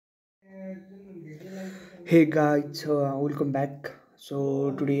Hey guys, welcome back.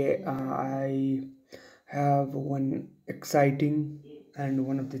 So today I have one exciting and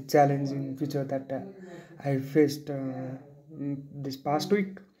one of the challenging feature that I faced this past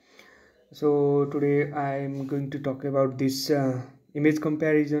week. So today I'm going to talk about this image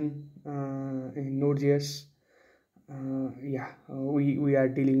comparison in Node.js. We are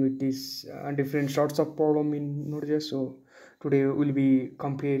dealing with these different sorts of problem in Node.js. So today we'll be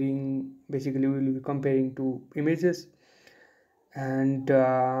comparing. Basically, we'll be comparing two images, and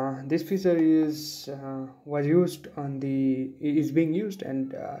this feature was used on the is being used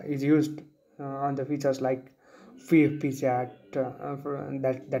and is used on the features like PFP Chat.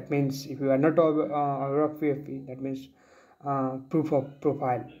 That means if you are not aware of PFP, that means proof of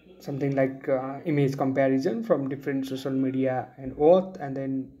profile, something like image comparison from different social media and auth, and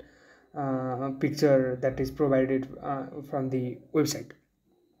then picture that is provided from the website.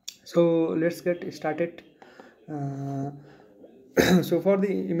 So let's get started. uh, so for the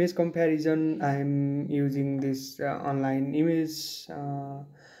image comparison, I'm using this online image,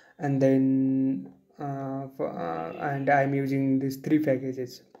 and then and I'm using these three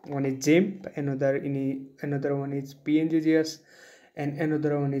packages. One is GIMP, another one is PNG.js, and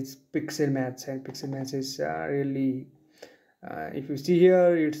another one is Pixelmatch. And Pixelmatch is really, if you see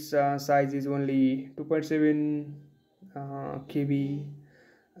here, its size is only 2.7 KB,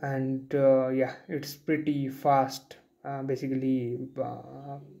 and yeah, it's pretty fast. Basically,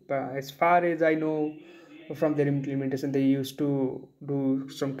 as far as I know, from their implementation, they used to do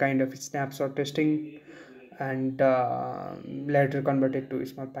some kind of snapshot testing, and later converted to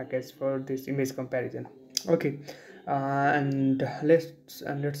small package for this image comparison. Okay, and let's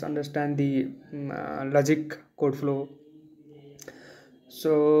understand the logic code flow.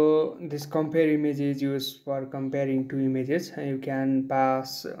 So this compare image is used for comparing two images. You can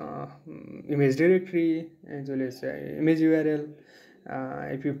pass image directory as well as image URL.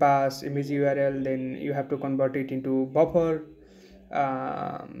 If you pass image URL, then you have to convert it into buffer.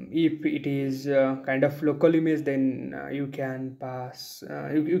 If it is kind of local image, then you can pass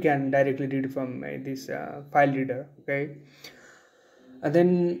you can directly read from this file reader. Okay, and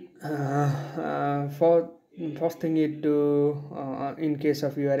then for first thing it to in case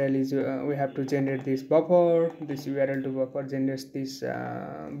of URL is we have to generate this buffer. This URL to buffer generates this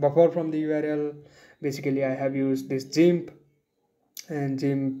buffer from the URL. Basically, I have used this GIMP, and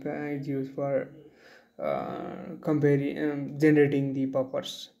GIMP is used for comparing generating the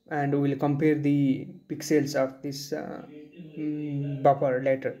buffers, and we will compare the pixels of this buffer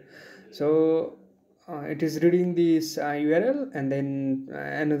later. So it is reading this URL, and then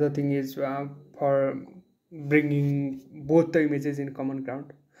another thing is for bringing both the images in common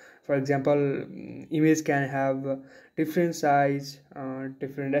ground. For example, image can have different size,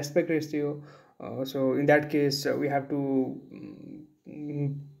 different aspect ratio. So in that case, we have to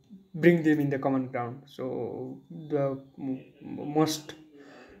bring them in the common ground. So the most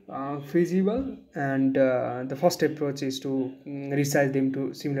feasible and the first approach is to resize them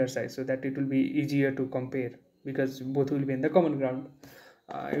to similar size, so that it will be easier to compare, because both will be in the common ground.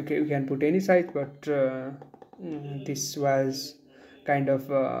 You can put any size, but this was kind of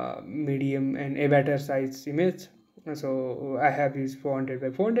medium and avatar size image, so I have used 400 by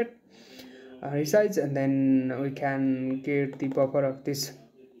 400 resize, and then we can get the buffer of this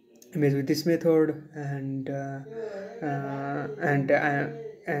image with this method, and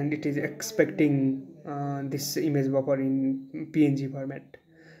it is expecting this image buffer in PNG format,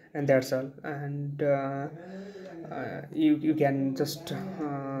 and that's all. And you can just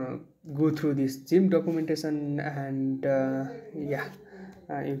go through this gym documentation, and yeah,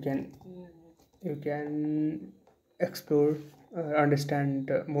 you can explore,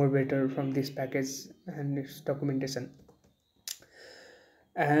 understand more better from this package and its documentation.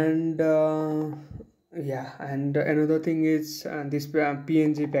 And yeah, and another thing is this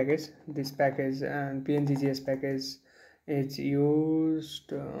PNG package, this package and PNG.js package is used.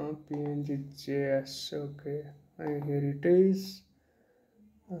 PNG.js, okay, here it is.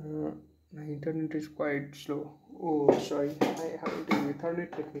 My internet is quite slow. Oh, sorry, I have it in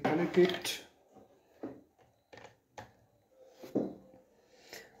Ethernet. Let me connect it.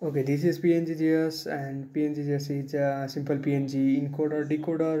 Okay, this is PNG.js, and PNG.js is a simple PNG encoder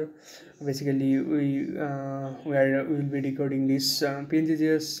decoder. Basically, we will be decoding this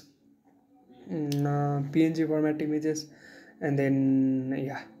PNG.js PNG format images, and then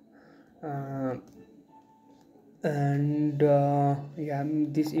yeah, uh, and yeah,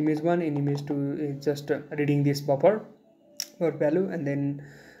 this image one and image two is just reading this buffer or value, and then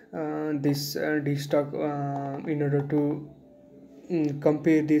this destock in order to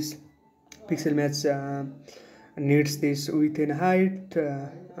compare this Pixelmatch needs this width and height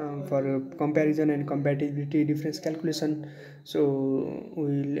for comparison and compatibility difference calculation. So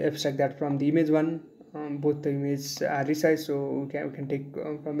we'll abstract that from the image one. Both the images are resized, so we can take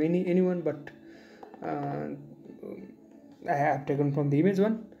from anyone, but I have taken from the image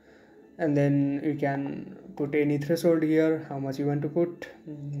one. And then you can put any threshold here, how much you want to put,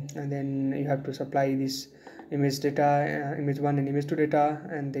 and then you have to supply this image data, image 1 and image 2 data,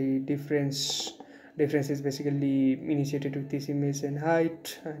 and the difference is basically initiated with this image and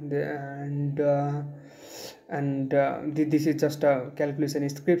height, this is just a calculation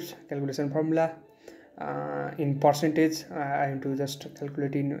scripts, calculation formula in percentage. I have to just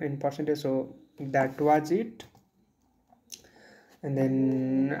calculate in percentage, so that was it. And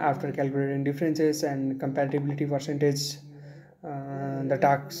then after calculating differences and compatibility percentage, the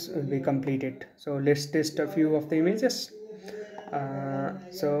task will be completed. So let's test a few of the images.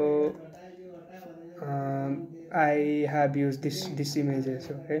 I have used this images,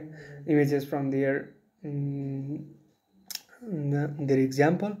 okay, images from their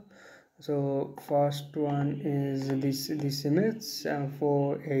example. So first one is this image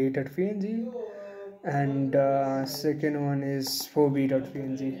for a.png, and second one is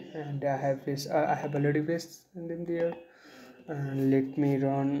 4b.png, and I have already placed them there. And let me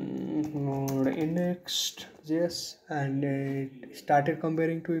run node index.js, and it started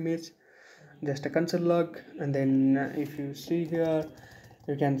comparing to image, just a console log. And then if you see here,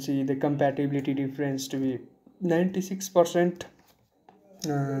 you can see the compatibility difference to be 96%,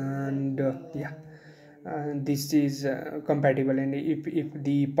 and this is compatible. And if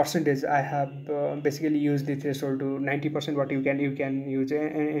the percentage, I have basically used the threshold to 90%, what you can use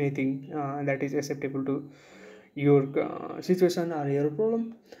anything that is acceptable to your situation or your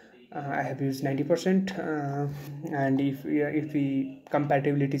problem. I have used 90%, and if the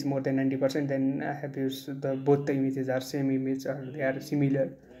compatibility is more than 90%, then I have used both the images are same image or they are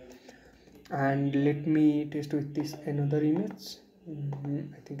similar. And let me test with this another image.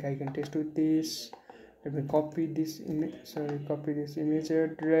 I think I can test with this. Let me copy this image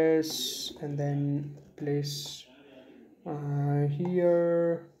address and then place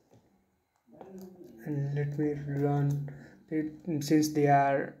here, and let me run it. Since they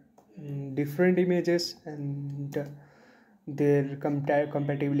are different images, and their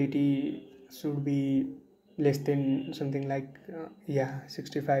compatibility should be less than something like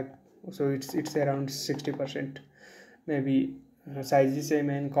 65, so it's around 60%, maybe. Size is same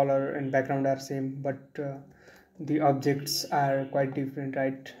and color and background are same, but the objects are quite different,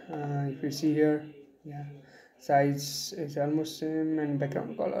 right? If you see here, yeah, size is almost same, and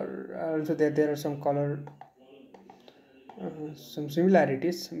background color also there are some color some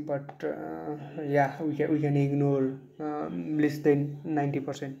similarities, but we can ignore less than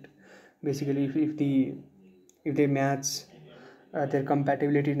 90%. Basically, if they match their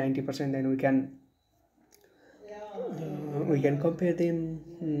compatibility 90%, then we can compare them.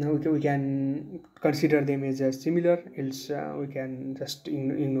 We can consider them as similar, else we can just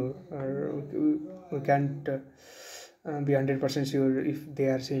ignore, or we can't be 100% sure if they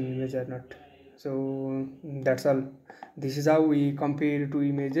are same image or not. So that's all. This is how we compare two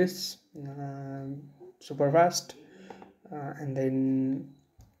images super fast, and then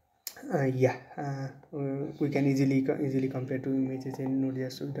we can easily compare two images in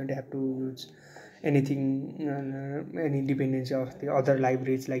Node.js, so we don't have to use anything, any dependency of the other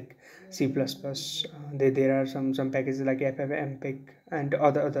libraries like C++. There are some packages like ffmpeg and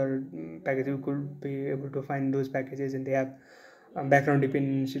other packages. You could be able to find those packages, and they have background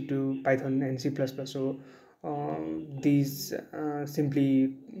dependency to Python and C++. So these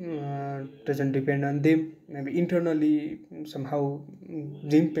simply doesn't depend on them. Maybe internally somehow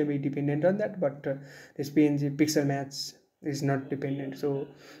Gimp may be dependent on that, but this PNG Pixelmatch is not dependent. So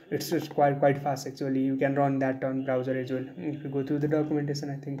it's just quite fast actually. You can run that on browser as well. If you go through the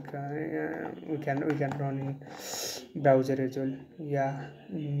documentation, I think we can run in browser as well.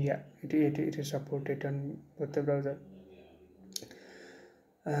 It is supported on both the browser.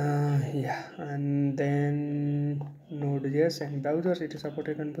 And then Node.js and browsers, it is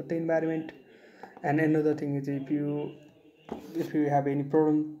supported on both the environment. And another thing is, if you have any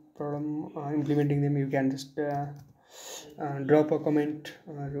problem implementing them, you can just drop a comment,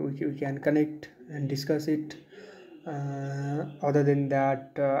 or we can connect and discuss it. Other than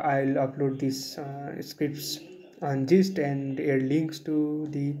that, I'll upload these scripts on gist and add links to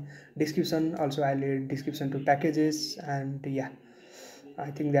the description. Also, I'll add description to packages, and I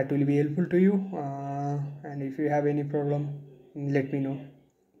think that will be helpful to you. And if you have any problem, let me know.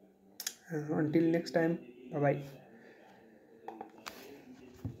 Until next time, bye bye.